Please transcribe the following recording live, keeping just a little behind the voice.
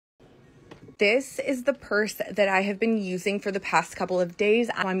This is the purse that I have been using for the past couple of days.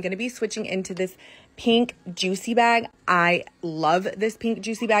 I'm going to be switching into this pink juicy bag. I love this pink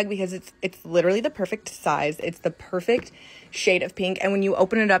juicy bag because it's literally the perfect size. It's the perfect shade of pink. And when you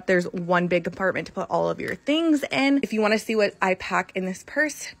open it up, there's one big compartment to put all of your things in. If you want to see what I pack in this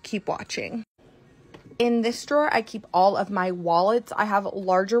purse, keep watching. In this drawer, I keep all of my wallets. I have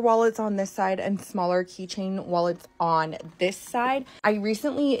larger wallets on this side and smaller keychain wallets on this side. I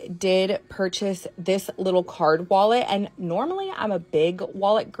recently did purchase this little card wallet, and normally I'm a big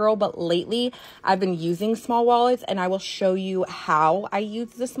wallet girl, but lately I've been using small wallets, and I will show you how I use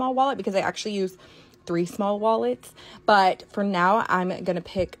the small wallet because I actually use 3 small wallets. But for now, I'm going to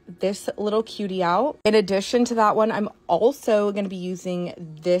pick this little cutie out. In addition to that one, I'm also going to be using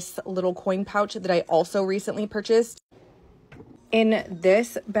this little coin pouch that I also recently purchased. In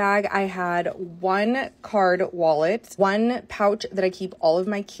this bag, I had one card wallet, one pouch that I keep all of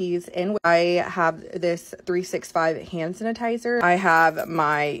my keys in. I have this 365 hand sanitizer. I have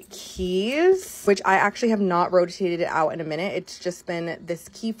my keys, which I actually have not rotated out in a minute. It's just been this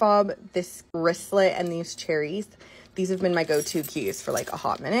key fob, this wristlet, and these cherries. These have been my go-to keys for like a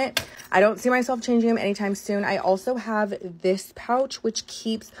hot minute. I don't see myself changing them anytime soon. I also have this pouch, which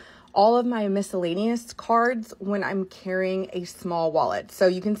keeps all of my miscellaneous cards when I'm carrying a small wallet. So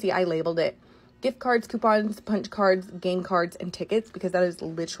you can see I labeled it gift cards, coupons, punch cards, game cards, and tickets because that is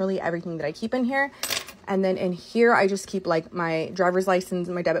literally everything that I keep in here. And then in here, I just keep like my driver's license,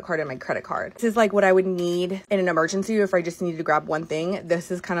 my debit card, and my credit card. This is like what I would need in an emergency if I just needed to grab one thing.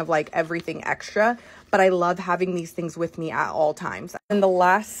 This is kind of like everything extra, but I love having these things with me at all times. And the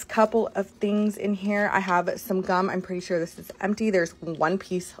last couple of things in here, I have some gum. I'm pretty sure this is empty. There's one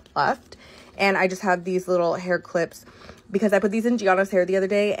piece left. And I just have these little hair clips because I put these in Gianna's hair the other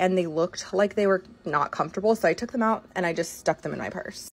day and they looked like they were not comfortable. So I took them out and I just stuck them in my purse.